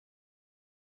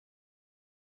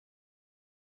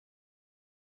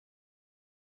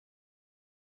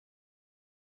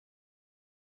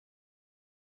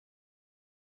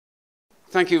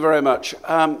Thank you very much.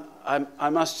 I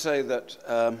must say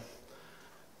that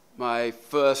my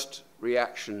first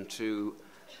reaction to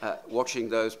watching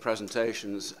those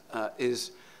presentations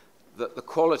is that the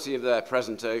quality of their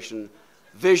presentation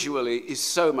visually is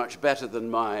so much better than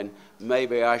mine.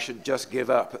 Maybe I should just give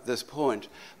up at this point.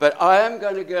 But I am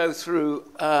going to go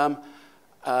through an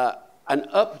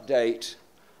update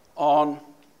on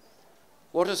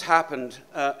what has happened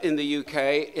in the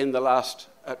UK in the last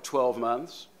 12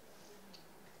 months.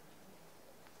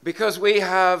 Because we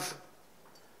have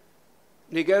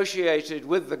negotiated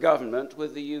with the government,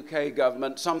 with the UK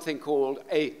government, something called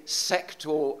a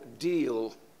sector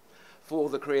deal for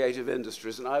the creative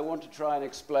industries. And I want to try and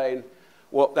explain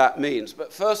what that means.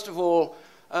 But first of all,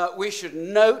 we should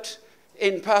note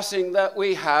in passing that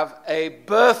we have a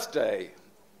birthday,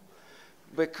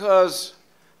 because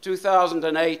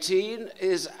 2018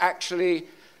 is actually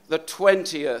the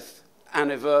 20th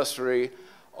anniversary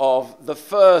of the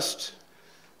first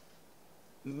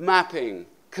mapping,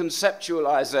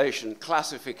 conceptualization,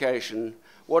 classification,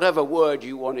 whatever word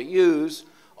you want to use,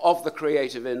 of the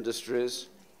creative industries.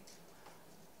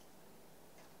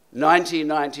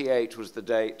 1998 was the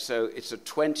date, so it's a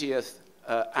 20th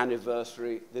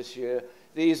anniversary this year.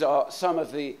 These are some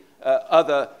of the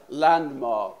other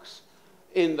landmarks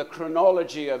in the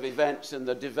chronology of events in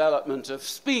the development of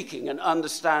speaking and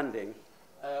understanding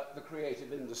the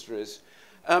creative industries.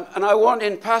 And I want,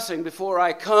 in passing, before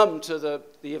I come to the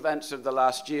events of the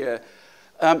last year,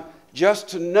 just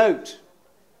to note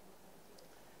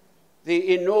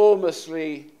the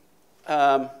enormously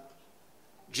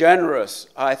generous,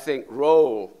 I think,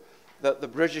 role that the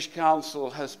British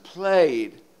Council has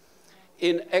played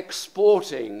in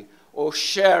exporting, or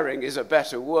sharing is a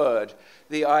better word,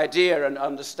 the idea and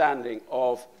understanding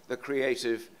of the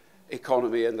creative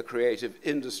economy and the creative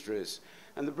industries.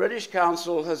 And the British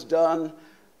Council has done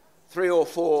 3 or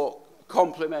 4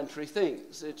 complementary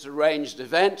things. It's arranged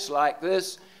events like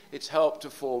this. It's helped to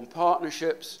form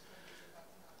partnerships.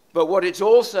 But what it's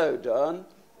also done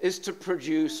is to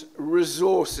produce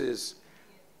resources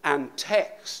and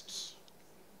texts,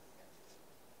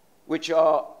 which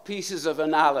are pieces of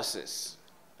analysis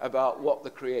about what the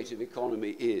creative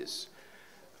economy is,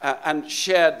 and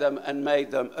shared them and made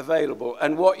them available.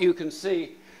 And what you can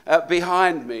see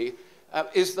behind me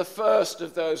is the first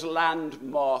of those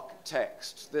landmark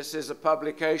texts. This is a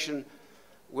publication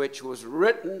which was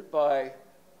written by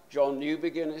John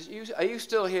Newbegin. Are you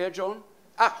still here, John?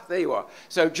 Ah, there you are.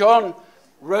 So John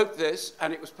wrote this,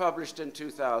 and it was published in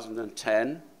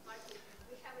 2010.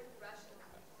 We have it in Russian.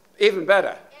 Even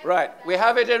better, right. We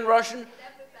have it in Russian.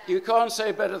 You can't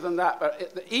say better than that,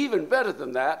 but even better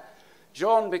than that,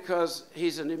 John, because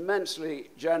he's an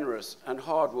immensely generous and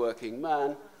hardworking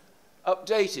man,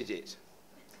 updated it.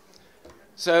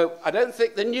 So I don't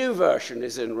think the new version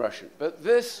is in Russian, but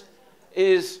this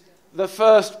is the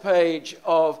first page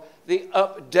of the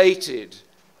updated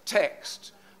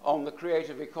text on the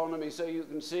creative economy. So you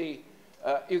can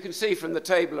see from the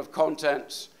table of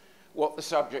contents what the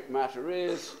subject matter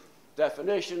is,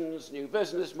 definitions, new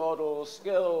business models,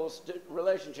 skills,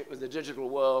 relationship with the digital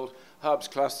world, hubs,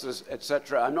 clusters,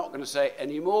 etc. I'm not going to say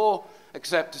any more,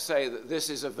 except to say that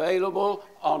this is available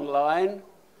online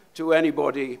to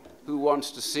anybody who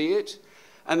wants to see it.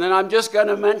 And then I'm just going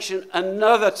to mention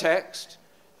another text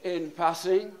in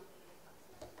passing.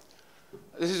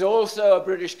 This is also a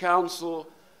British Council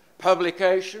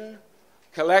publication,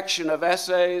 collection of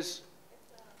essays,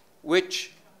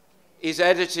 which is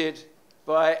edited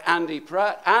by Andy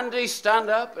Pratt. Andy, stand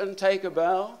up and take a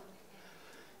bow.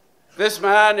 This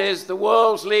man is the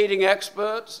world's leading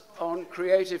expert on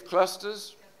creative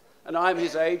clusters, and I'm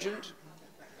his agent.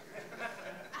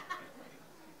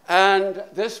 And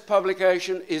this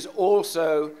publication is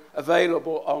also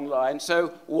available online.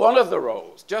 So one of the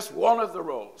roles, just one of the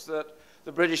roles that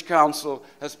the British Council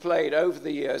has played over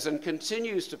the years and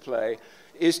continues to play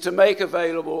is to make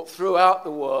available throughout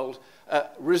the world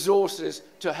resources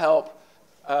to help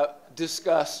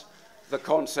discuss the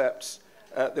concepts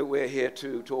that we're here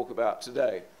to talk about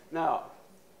today. Now,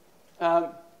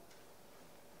 back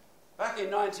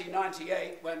in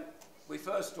 1998, when we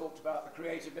first talked about the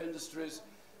creative industries,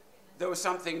 there was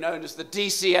something known as the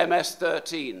DCMS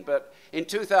 13, but in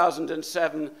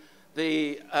 2007,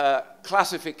 the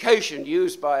classification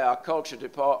used by our culture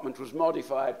department was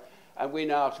modified, and we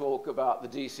now talk about the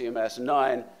DCMS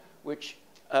 9, which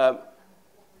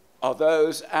are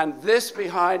those. And this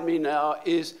behind me now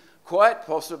is quite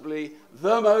possibly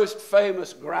the most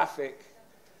famous graphic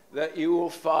that you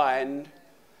will find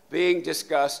being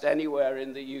discussed anywhere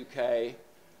in the UK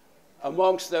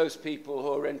amongst those people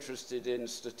who are interested in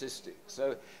statistics.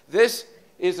 So this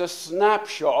is a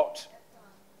snapshot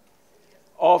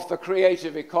of the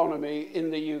creative economy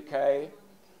in the UK.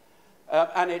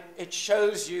 And it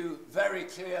shows you very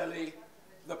clearly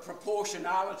the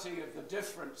proportionality of the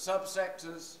different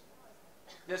subsectors.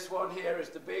 This one here is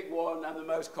the big one and the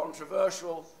most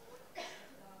controversial.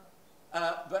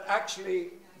 But actually,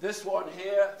 this one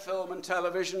here, film and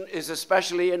television, is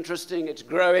especially interesting. It's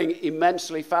growing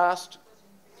immensely fast.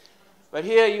 But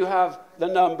here you have the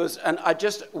numbers, and I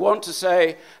just want to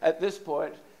say at this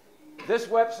point, this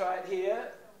website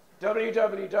here,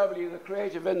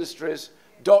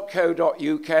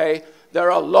 www.thecreativeindustries.co.uk,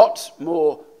 there are lots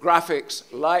more graphics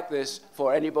like this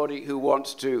for anybody who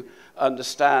wants to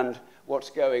understand what's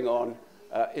going on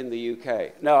in the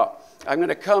UK. Now, I'm going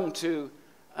to come to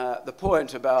the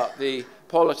point about the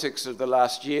politics of the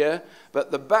last year,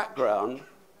 but the background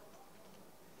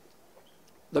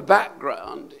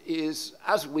is,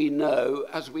 as we know,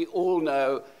 as we all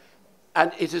know,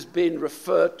 and it has been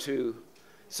referred to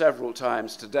several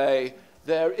times today,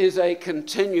 there is a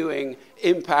continuing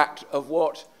impact of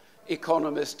what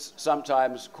economists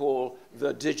sometimes call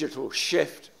the digital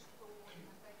shift.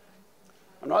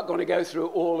 I'm not going to go through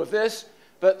all of this,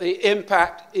 but the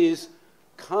impact is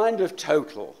kind of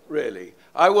total, really.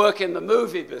 I work in the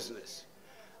movie business,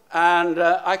 and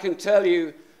I can tell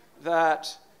you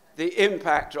that the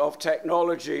impact of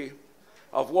technology,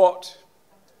 of what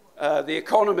the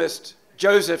economist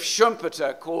Joseph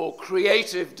Schumpeter called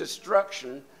creative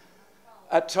destruction,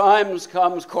 at times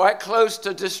comes quite close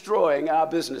to destroying our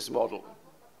business model.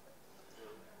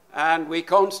 And we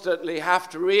constantly have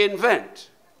to reinvent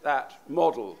that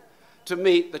model to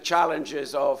meet the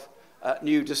challenges of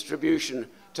new distribution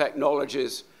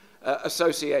technologies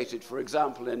associated, for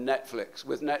example, with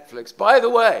Netflix. By the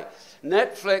way,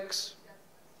 Netflix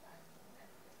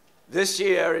this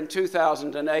year in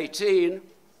 2018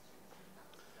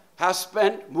 has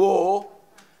spent more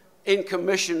in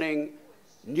commissioning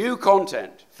new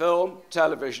content, film,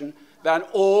 television, than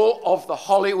all of the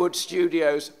Hollywood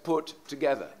studios put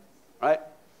together, right?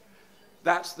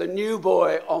 That's the new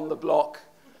boy on the block,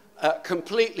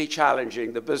 completely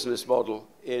challenging the business model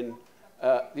in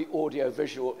the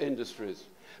audiovisual industries.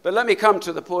 But let me come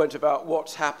to the point about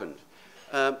what's happened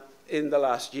in the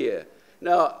last year.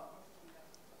 Now,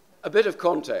 a bit of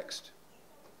context.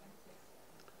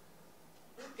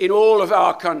 In all of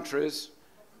our countries,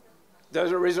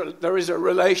 there is a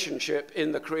relationship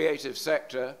in the creative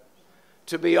sector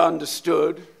to be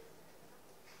understood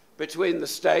between the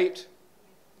state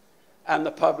and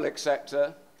the public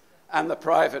sector and the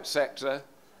private sector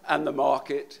and the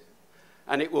market.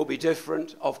 And it will be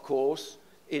different, of course,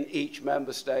 in each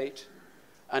member state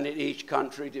and in each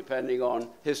country, depending on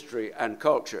history and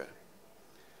culture.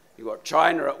 You've got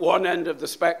China at one end of the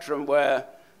spectrum, where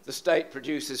the state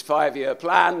produces 5-year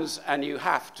plans and you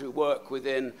have to work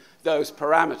within those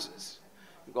parameters.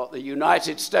 You've got the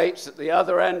United States at the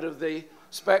other end of the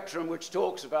spectrum, which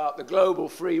talks about the global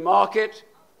free market,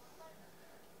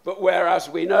 but where, as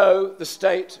we know, the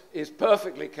state is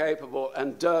perfectly capable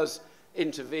and does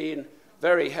intervene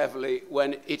very heavily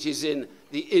when it is in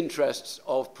the interests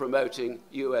of promoting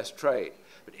US trade.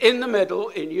 But in the middle,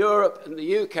 in Europe and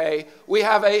the UK, we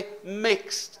have a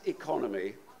mixed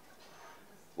economy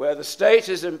where the state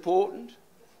is important.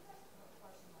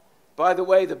 By the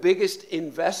way, the biggest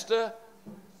investor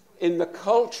in the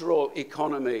cultural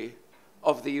economy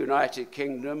of the United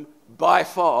Kingdom, by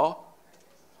far,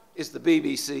 is the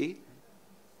BBC.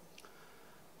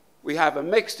 We have a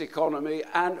mixed economy,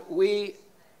 and we,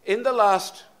 in the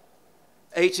last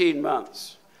 18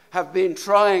 months, have been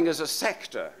trying as a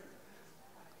sector,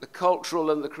 the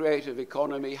cultural and the creative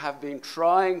economy have been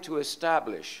trying to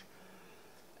establish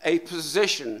a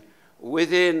position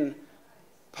within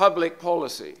public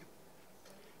policy,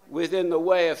 within the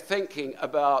way of thinking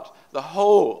about the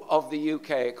whole of the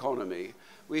UK economy.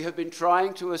 We have been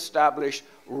trying to establish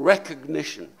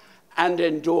recognition and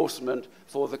endorsement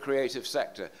for the creative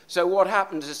sector. So what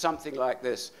happens is something like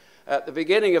this. At the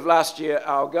beginning of last year,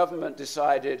 our government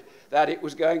decided that it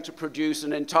was going to produce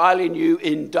an entirely new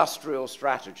industrial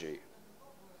strategy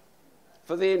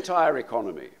for the entire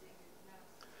economy.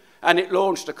 And it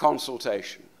launched a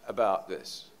consultation about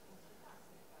this.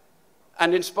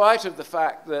 And in spite of the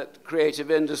fact that creative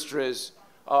industries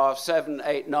are 7,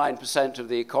 8, 9% of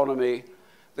the economy,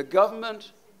 the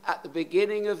government at the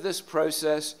beginning of this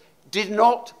process did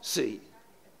not see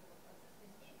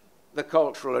the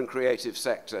cultural and creative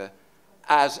sector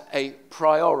as a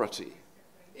priority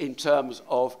in terms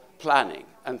of planning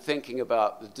and thinking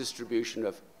about the distribution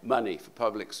of money for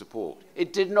public support.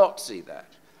 It did not see that.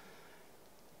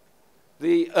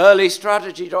 The early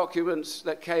strategy documents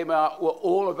that came out were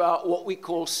all about what we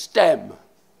call STEM: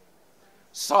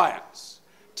 science,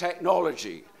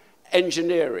 technology,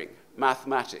 engineering,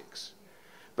 mathematics.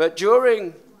 But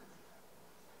during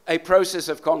a process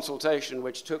of consultation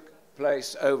which took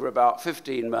place over about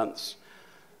 15 months,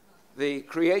 the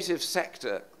creative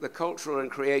sector, the cultural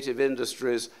and creative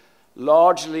industries,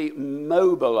 largely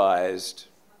mobilized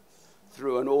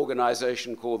through an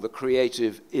organization called the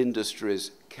Creative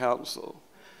Industries Council.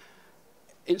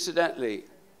 Incidentally,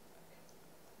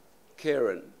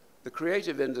 Kieran, the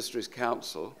Creative Industries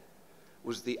Council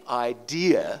was the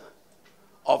idea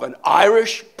of an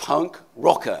Irish punk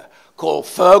rocker called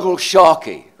Fergal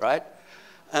Sharkey, right?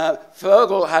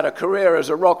 Fergal had a career as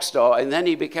a rock star, and then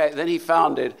he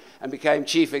founded and became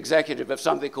chief executive of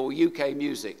something called UK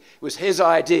Music. It was his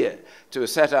idea to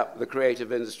set up the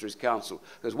Creative Industries Council,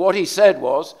 because what he said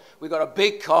was, we've got a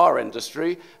big car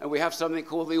industry, and we have something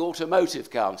called the Automotive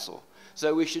Council,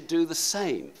 so we should do the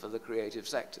same for the creative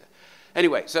sector.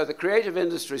 Anyway, so the Creative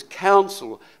Industries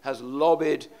Council has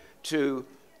lobbied to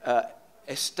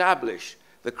establish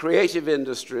the creative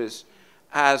industries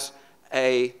as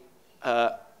a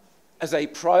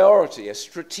priority, a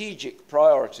strategic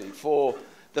priority for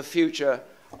the future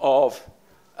of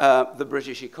the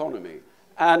British economy.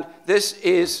 And this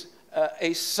is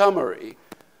a summary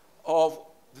of,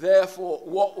 therefore,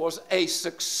 what was a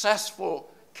successful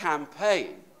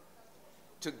campaign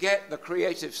to get the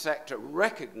creative sector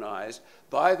recognized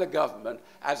by the government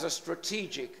as a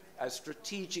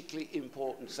strategically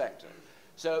important sector.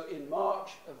 So in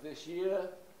March of this year,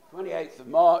 28th of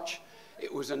March,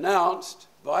 it was announced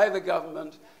by the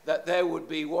government that there would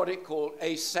be what it called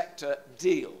a sector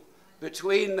deal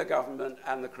between the government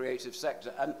and the creative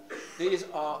sector. And these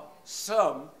are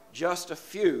just a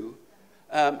few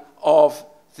of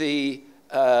the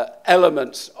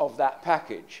elements of that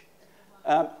package.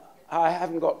 I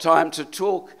haven't got time to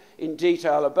talk in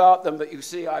detail about them, but you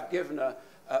see I've given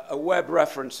a web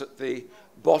reference at the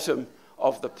bottom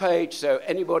of the page, so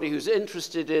anybody who's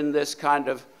interested in this kind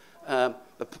of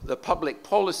the public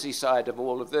policy side of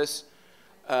all of this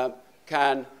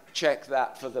can check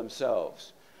that for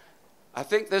themselves. I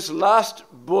think this last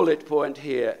bullet point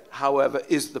here, however,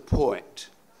 is the point.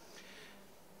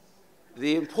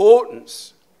 The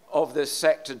importance of this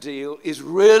sector deal is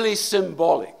really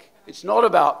symbolic. It's not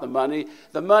about the money.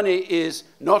 The money is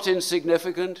not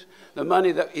insignificant. The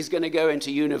money that is going to go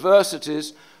into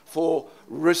universities for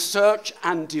research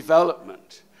and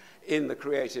development in the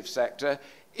creative sector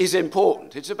is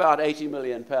important. It's about £80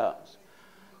 million.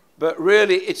 But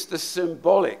really, it's the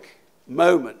symbolic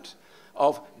moment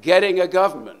of getting a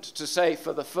government to say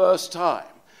for the first time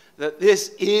that this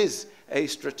is a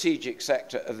strategic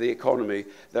sector of the economy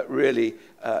that really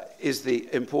is the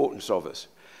importance of us,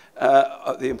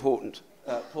 the important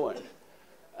point.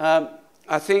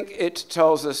 I think it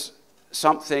tells us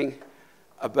something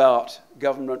about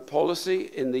government policy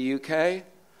in the UK.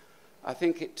 I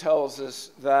think it tells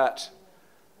us that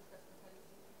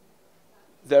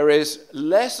there is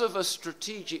less of a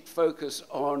strategic focus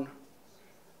on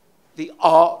the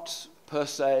arts per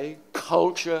se,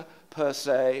 culture per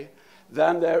se,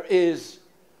 than there is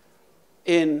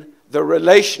in the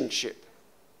relationship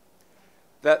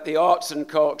that the arts and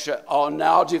culture are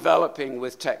now developing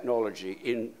with technology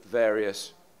in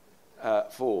various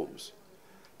forms.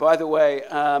 By the way,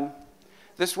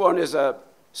 this one is a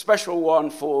special one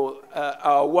for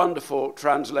our wonderful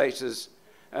translators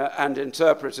and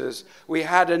interpreters. We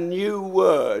had a new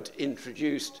word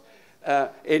introduced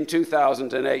in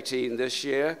 2018 this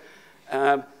year,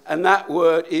 and that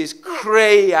word is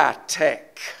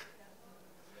createch.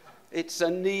 It's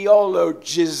a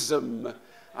neologism.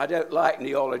 I don't like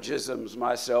neologisms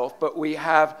myself, but we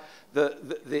have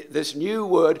this new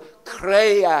word,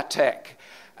 createch.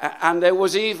 And there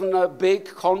was even a big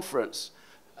conference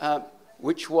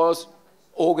which was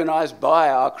organized by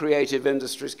our Creative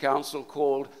Industries Council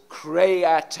called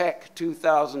Createch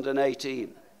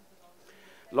 2018.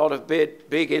 A lot of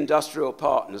big industrial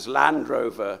partners, Land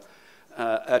Rover,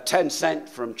 Tencent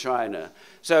from China.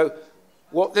 So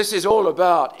what this is all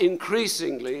about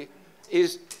increasingly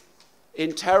is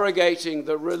interrogating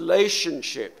the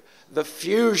relationship, the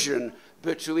fusion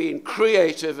between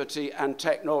creativity and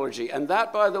technology. And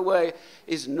that, by the way,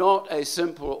 is not a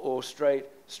simple or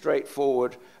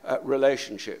straightforward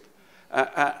relationship.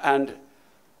 And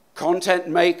content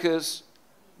makers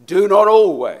do not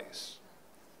always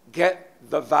get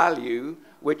the value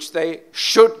which they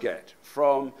should get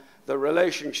from the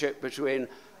relationship between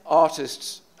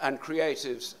artists and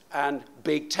creatives and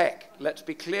big tech. Let's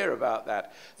be clear about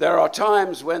that. There are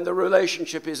times when the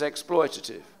relationship is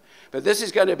exploitative, But this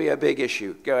is going to be a big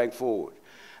issue going forward.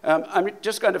 I'm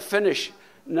just going to finish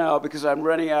now, because I'm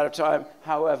running out of time,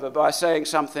 however, by saying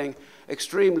something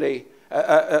extremely,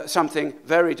 something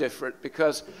very different,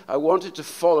 because I wanted to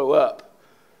follow up.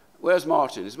 Where's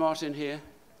Martin? Is Martin here?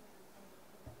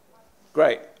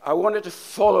 Great. I wanted to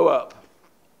follow up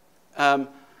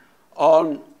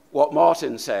on what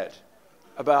Martin said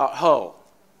about Hull,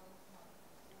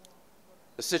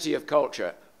 the city of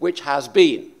culture, which has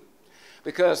been.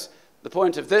 Because the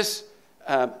point of this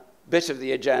bit of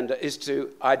the agenda is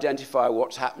to identify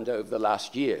what's happened over the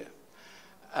last year.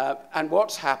 And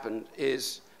what's happened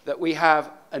is that we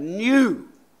have a new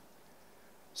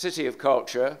city of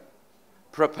culture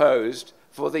proposed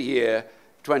for the year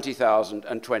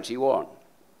 2021.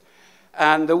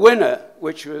 And the winner,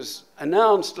 which was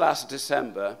announced last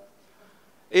December,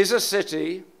 is a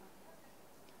city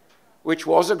which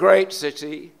was a great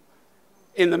city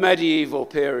in the medieval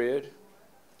period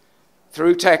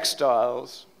through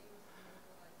textiles,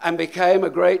 and became a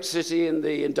great city in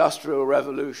the Industrial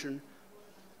Revolution,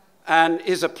 and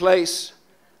is a place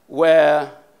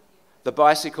where the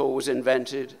bicycle was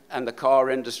invented and the car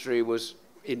industry was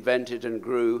invented and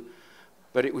grew,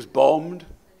 but it was bombed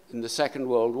in the Second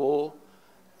World War.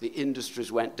 The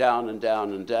industries went down and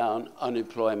down and down,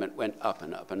 unemployment went up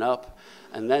and up and up,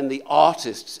 and then the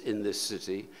artists in this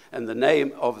city, and the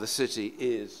name of the city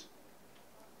is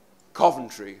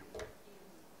Coventry,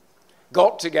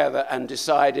 got together and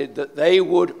decided that they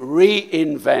would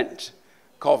reinvent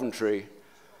Coventry,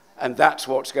 and that's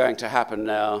what's going to happen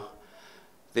now.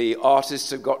 The artists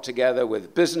have got together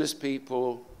with business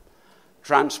people,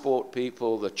 transport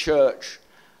people, the church.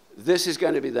 This is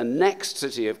going to be the next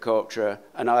city of culture,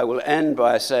 and I will end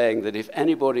by saying that if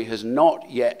anybody has not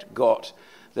yet got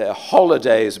their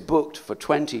holidays booked for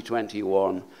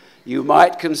 2021, you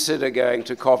might consider going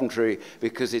to Coventry,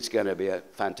 because it's going to be a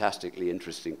fantastically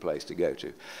interesting place to go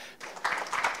to.